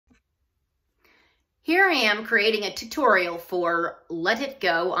Here I am creating a tutorial for Let It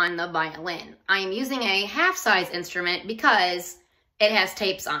Go on the violin. I am using a half-size instrument because it has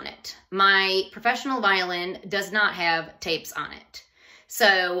tapes on it. My professional violin does not have tapes on it.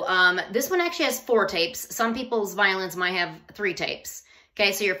 So this one actually has 4 tapes. Some people's violins might have 3 tapes.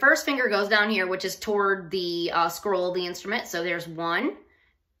 Okay, so your first finger goes down here, which is toward the scroll of the instrument. So there's 1.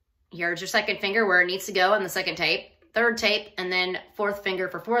 Here's your second finger where it needs to go on the second tape. 3rd tape, and then 4th finger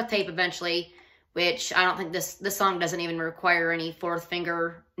for 4th tape eventually, which I don't think this song doesn't even require any 4th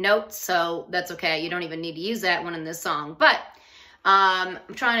finger notes, so that's okay. You don't even need to use that one in this song. But I'm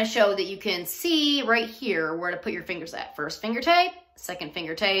trying to show that you can see right here where to put your fingers at. 1st finger tape, 2nd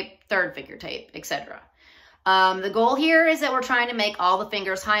finger tape, 3rd finger tape, etc. The goal here is that we're trying to make all the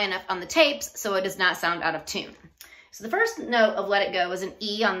fingers high enough on the tapes so it does not sound out of tune. So the first note of Let It Go is an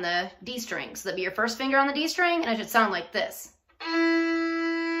E on the D string. So that'd be your first finger on the D string, and it should sound like this.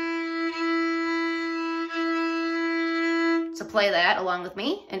 So play that along with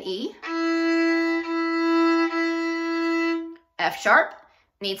me, an E. F sharp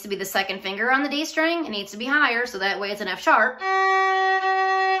needs to be the 2nd finger on the D string. It needs to be higher, so that way it's an F sharp.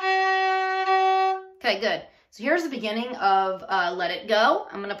 Okay, good. So here's the beginning of Let It Go.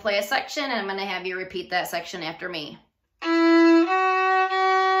 I'm going to play a section, and I'm going to have you repeat that section after me.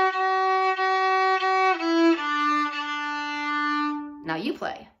 Now you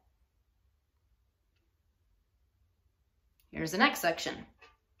play. Here's the next section.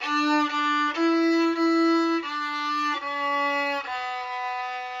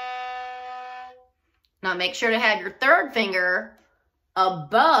 Now make sure to have your 3rd finger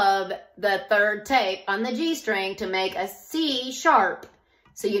above the 3rd tape on the G string to make a C sharp.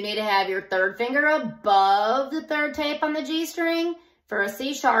 So you need to have your 3rd finger above the 3rd tape on the G string for a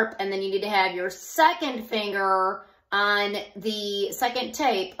C sharp, and then you need to have your 2nd finger on the 2nd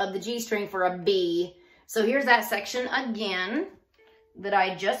tape of the G string for a B. So here's that section again that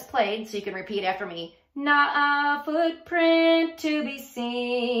I just played, so you can repeat after me. Not a footprint to be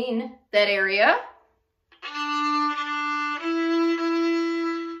seen. That area.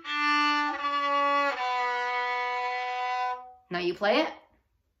 Now you play it.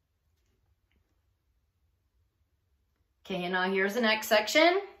 Okay, and now here's the next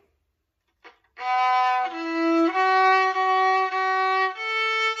section.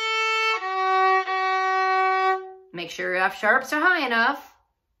 Make sure your F sharps are high enough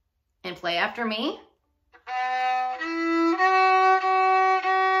and play after me.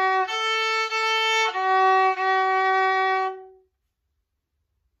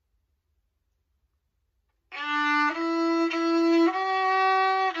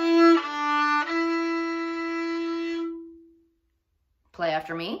 Play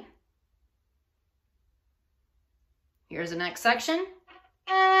after me. Here's the next section.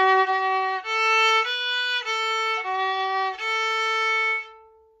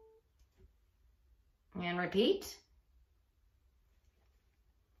 And repeat.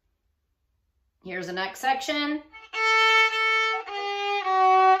 Here's the next section.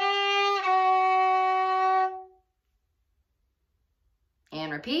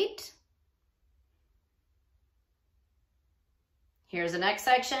 And repeat. Here's the next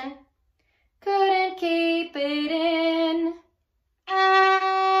section. Couldn't keep it in.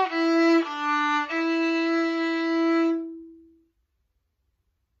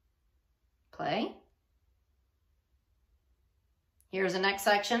 Play. Here's the next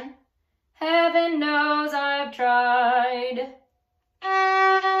section. Heaven knows I've tried.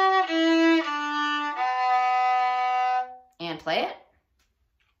 And play it.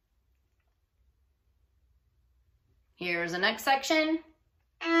 Here's the next section.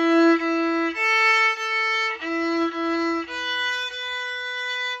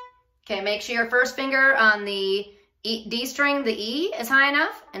 Okay, make sure your 1st finger on the D string, the E, is high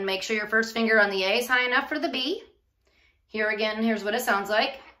enough, and make sure your 1st finger on the A is high enough for the B. Here again, here's what it sounds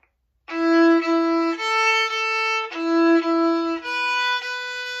like.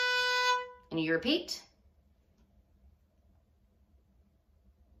 And you repeat.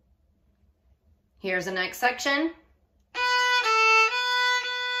 Here's the next section.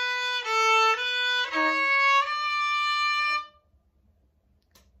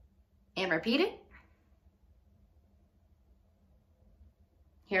 And repeat it.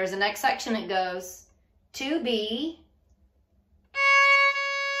 Here's the next section. It goes 2B.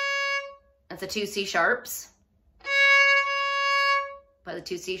 That's the 2 C sharps. Play the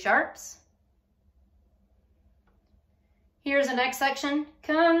 2 C sharps. Here's the next section.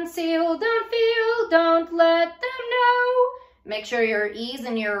 Conceal, don't feel, don't let them know. Make sure your E's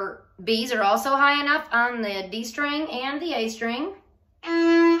and your B's are also high enough on the D string and the A string.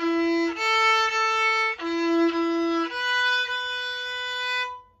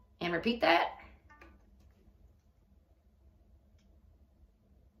 repeat that.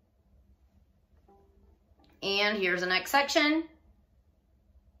 And here's the next section.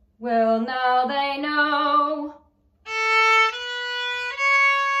 Well, now they know.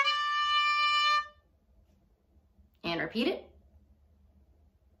 And repeat it.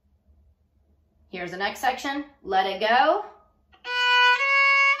 Here's the next section. Let it go.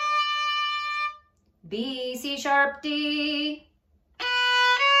 B, C sharp, D.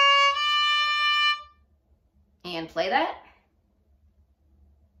 And play that.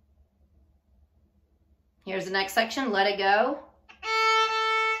 Here's the next section. Let it go.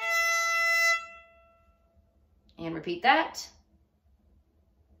 And repeat that.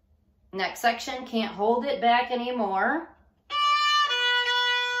 Next section. Can't hold it back anymore.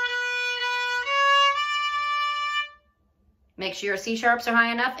 Make sure your C sharps are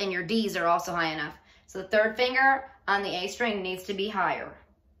high enough and your Ds are also high enough. So the third finger on the A string needs to be higher.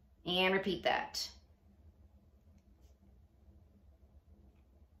 And repeat that.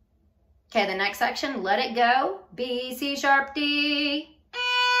 Okay, the next section, let it go. B, C sharp, D.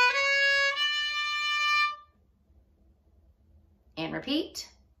 And repeat.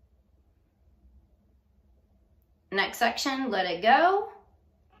 Next section, let it go.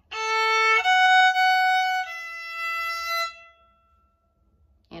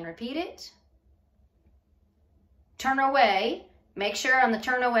 And repeat it. Turn away. Make sure on the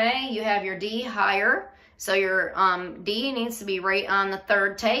turn away you have your D higher. So your D needs to be right on the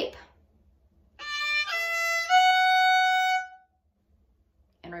third tape.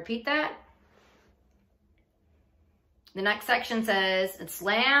 And repeat that. The next section says,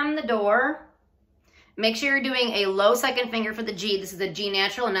 slam the door. Make sure you're doing a low second finger for the G. This is a G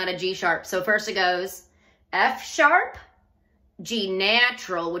natural and not a G sharp. So first it goes F sharp, G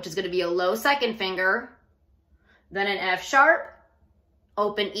natural, which is going to be a low second finger, then an F sharp,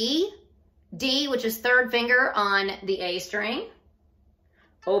 open E, D, which is third finger on the A string,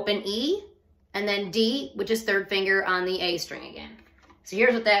 open E, and then D, which is third finger on the A string again. So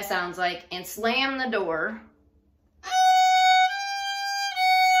here's what that sounds like, and slam the door.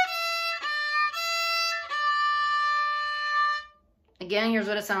 Again, here's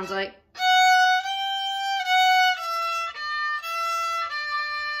what it sounds like.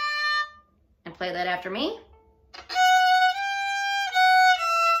 And play that after me.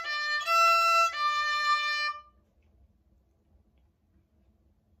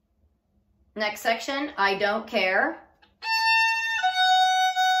 Next section, I don't care.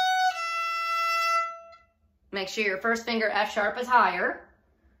 Make sure your first finger F sharp is higher.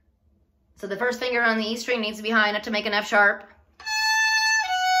 So the first finger on the E string needs to be high enough to make an F sharp.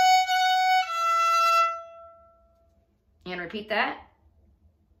 And repeat that.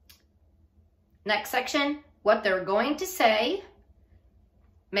 Next section, what they're going to say.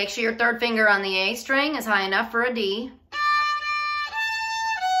 Make sure your third finger on the A string is high enough for a D.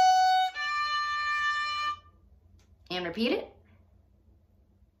 And repeat it.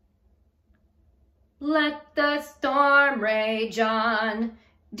 Let the storm rage on.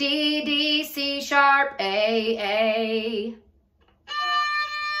 D, D, C sharp, A, A.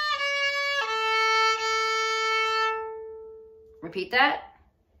 Repeat that.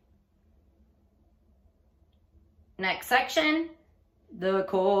 Next section. The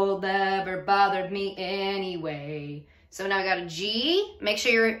cold never bothered me anyway. So now I got a G. Make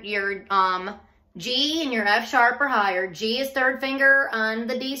sure your G and your F sharp are higher. G is third finger on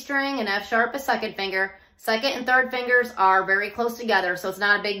the D string and F sharp is second finger. Second and third fingers are very close together, so it's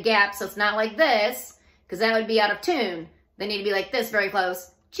not a big gap. So it's not like this, because that would be out of tune. They need to be like this, very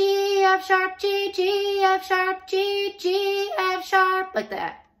close. G, F sharp, G, G, F sharp, G, G, F sharp, like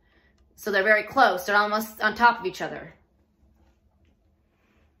that. So they're very close. They're almost on top of each other.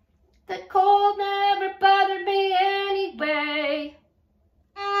 The cold never bothered me anyway.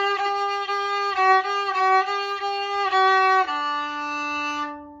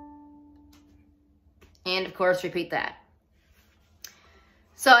 And of course, repeat that.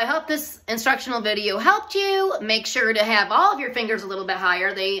 So I hope this instructional video helped you. Make sure to have all of your fingers a little bit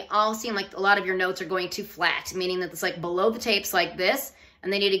higher. They all seem like a lot of your notes are going too flat, meaning that it's like below the tapes like this,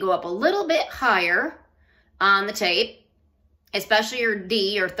 and they need to go up a little bit higher on the tape, especially your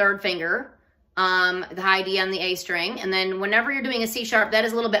D, your third finger, the high D on the A string. And then whenever you're doing a C sharp, that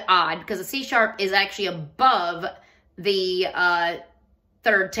is a little bit odd because a C sharp is actually above the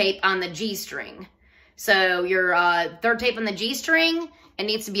third tape on the G string. So your third tape on the G string, it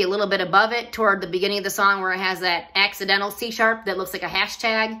needs to be a little bit above it toward the beginning of the song where it has that accidental C sharp that looks like a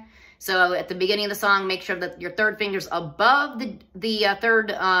hashtag. So at the beginning of the song, make sure that your third finger's above the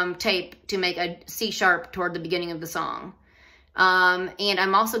third tape to make a C sharp toward the beginning of the song. And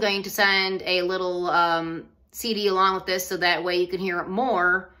I'm also going to send a little CD along with this so that way you can hear it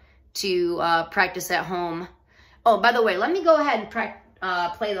more to practice at home. Oh, by the way, let me go ahead and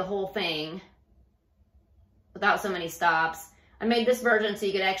play the whole thing without so many stops. I made this version so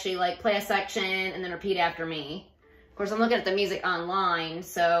you could actually like play a section and then repeat after me. Of course, I'm looking at the music online,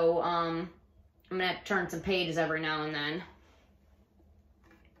 so I'm gonna have to turn some pages every now and then.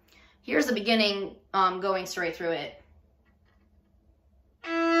 Here's the beginning, going straight through it.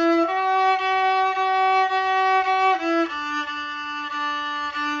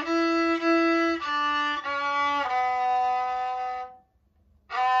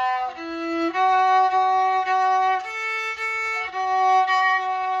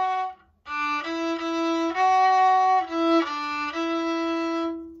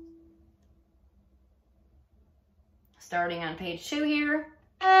 Starting on page 2 here.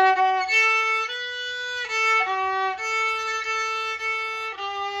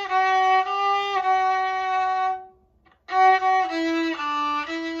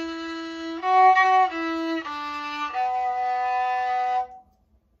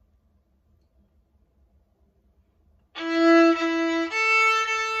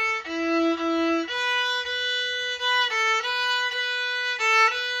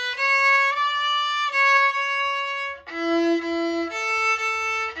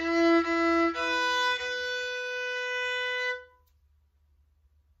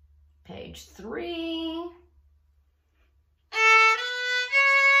 Page 3.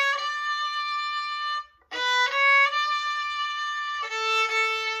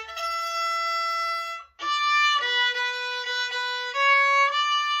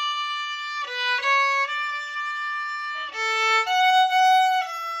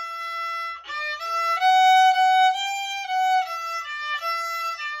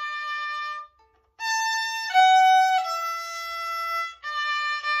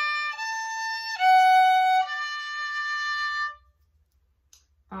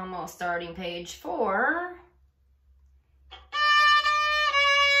 Almost starting page 4.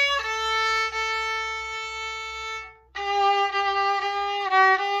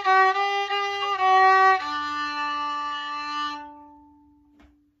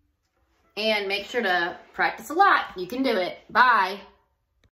 And make sure to practice a lot. You can do it. Bye.